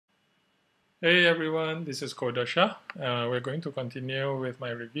Hey everyone, this is Kodasha. We're going to continue with my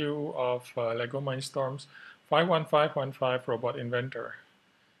review of LEGO Mindstorms 51515 Robot Inventor.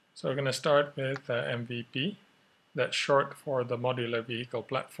 So we're going to start with MVP, that's short for the Modular Vehicle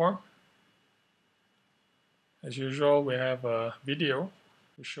Platform. As usual, we have a video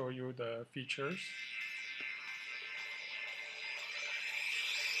to show you the features.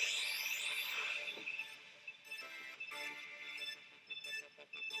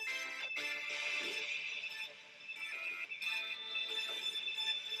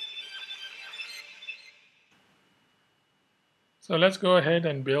 So let's go ahead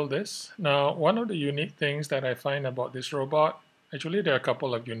and build this. Now, one of the unique things that I find about this robot, actually there are a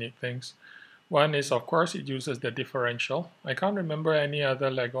couple of unique things. One is, of course, it uses the differential. I can't remember any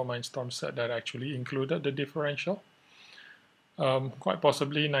other LEGO Mindstorm set that actually included the differential. Quite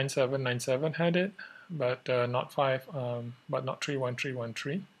possibly 9797 had it, but not 5, but not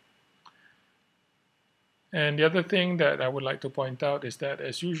 31313. And the other thing that I would like to point out is that,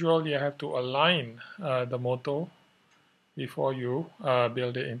 as usual, you have to align the motor before you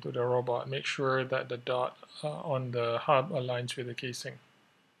build it into the robot. Make sure that the dot on the hub aligns with the casing.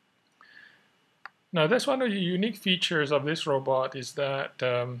 Now, that's one of the unique features of this robot is that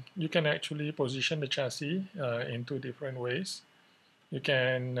you can actually position the chassis in two different ways. You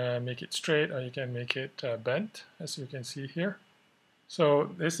can make it straight or you can make it bent, as you can see here.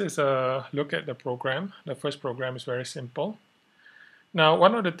 So this is a look at the program. The first program is very simple. Now,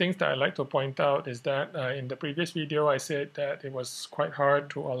 one of the things that I like to point out is that in the previous video I said that it was quite hard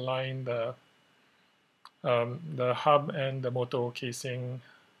to align the hub and the motor casing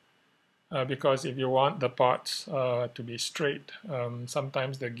because if you want the parts to be straight,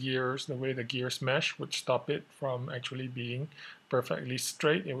 sometimes the way the gears mesh would stop it from actually being perfectly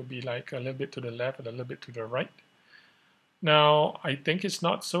straight. It would be like a little bit to the left and a little bit to the right. Now, I think it's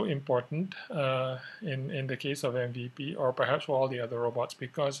not so important in the case of MVP or perhaps for all the other robots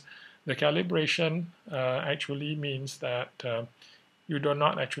because the calibration actually means that you do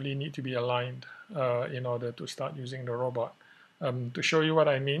not actually need to be aligned in order to start using the robot. To show you what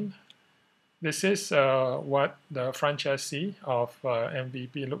I mean, this is what the front chassis of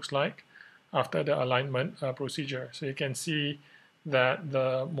MVP looks like after the alignment procedure. So you can see that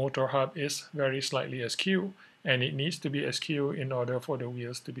the motor hub is very slightly askew, and it needs to be askew in order for the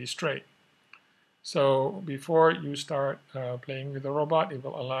wheels to be straight. So before you start playing with the robot, it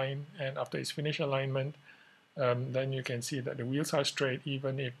will align, and after it's finished alignment, then you can see that the wheels are straight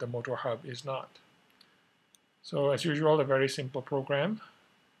even if the motor hub is not. So as usual, a very simple program.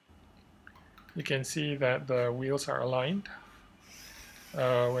 You can see that the wheels are aligned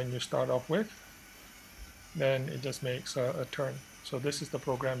when you start off with. Then it just makes a turn. So this is the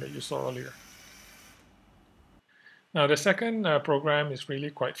program that you saw earlier. Now the second program is really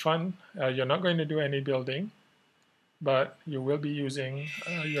quite fun. You're not going to do any building, but you will be using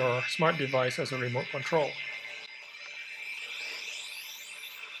your smart device as a remote control.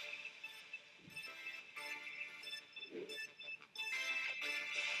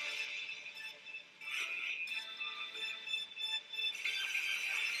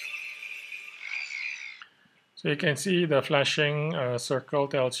 So you can see the flashing circle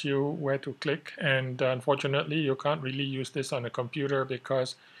tells you where to click, and unfortunately you can't really use this on a computer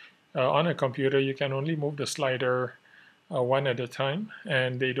because on a computer you can only move the slider one at a time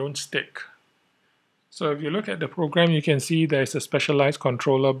and they don't stick. So if you look at the program, you can see there's a specialized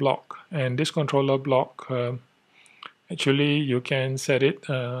controller block, and this controller block actually you can set it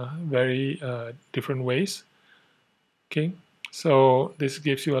very different ways. Okay, so this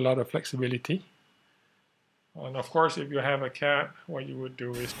gives you a lot of flexibility. And of course, if you have a cat, what you would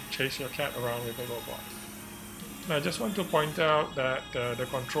do is chase your cat around with the robot. Now, I just want to point out that the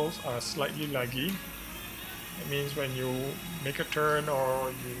controls are slightly laggy. It means when you make a turn or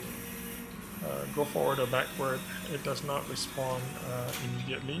you go forward or backward, it does not respond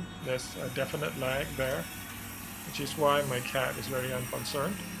immediately. There's a definite lag there, which is why my cat is very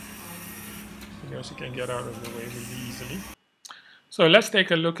unconcerned because he can get out of the way really easily. So let's take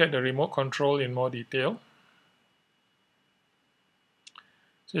a look at the remote control in more detail.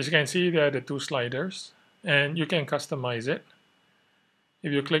 So as you can see, there are the two sliders, and you can customize it.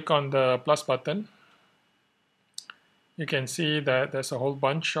 If you click on the plus button, you can see that there's a whole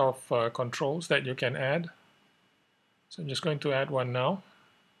bunch of controls that you can add. So I'm just going to add one now.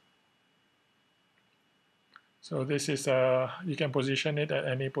 So this is, you can position it at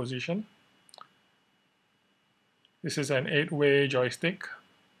any position. This is an 8-way joystick.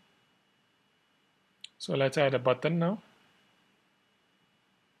 So let's add a button now.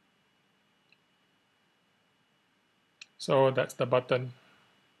 So that's the button.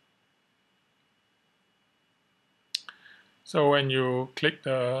 So when you click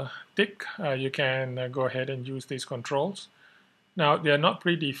the tick, you can go ahead and use these controls. Now, they are not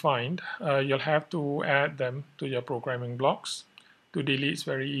predefined. You'll have to add them to your programming blocks. To delete, it's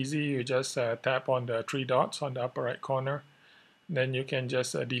very easy. You just tap on the three dots on the upper right corner. Then you can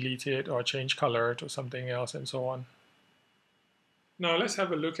just delete it or change color to something else and so on. Now let's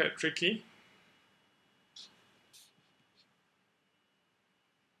have a look at Tricky.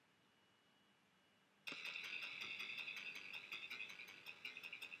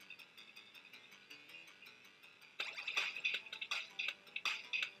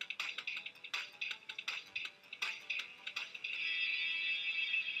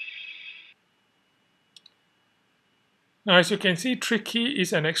 Now, as you can see, Tricky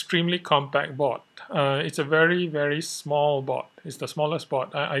is an extremely compact bot. It's a very, very small bot. It's the smallest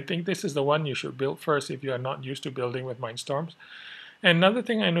bot. I think this is the one you should build first if you are not used to building with Mindstorms. And another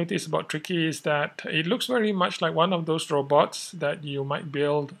thing I noticed about Tricky is that it looks very much like one of those robots that you might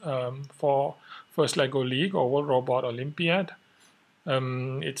build for First LEGO League or World Robot Olympiad.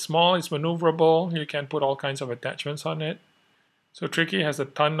 It's small, it's maneuverable, you can put all kinds of attachments on it. So Tricky has a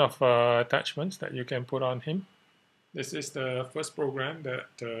ton of attachments that you can put on him. This is the first program that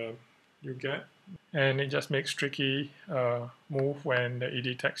you get, and it just makes Tricky move when it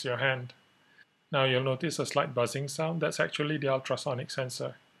detects your hand. Now you'll notice a slight buzzing sound. That's actually the ultrasonic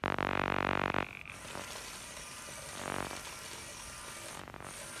sensor.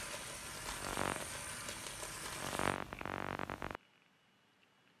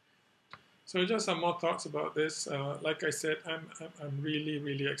 So just some more thoughts about this. Like I said, I'm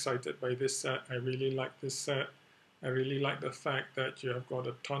really excited by this set. I really like this set. I really like the fact that you have got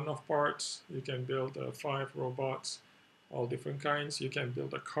a ton of parts. You can build 5 robots, all different kinds. You can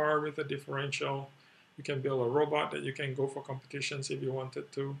build a car with a differential. You can build a robot that you can go for competitions if you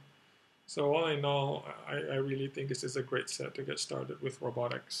wanted to. So all in all, I really think this is a great set to get started with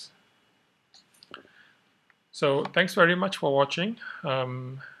robotics. So thanks very much for watching.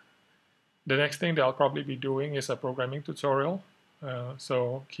 The next thing that I'll probably be doing is a programming tutorial.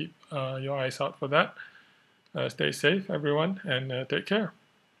 So keep your eyes out for that. Stay safe, everyone, and take care.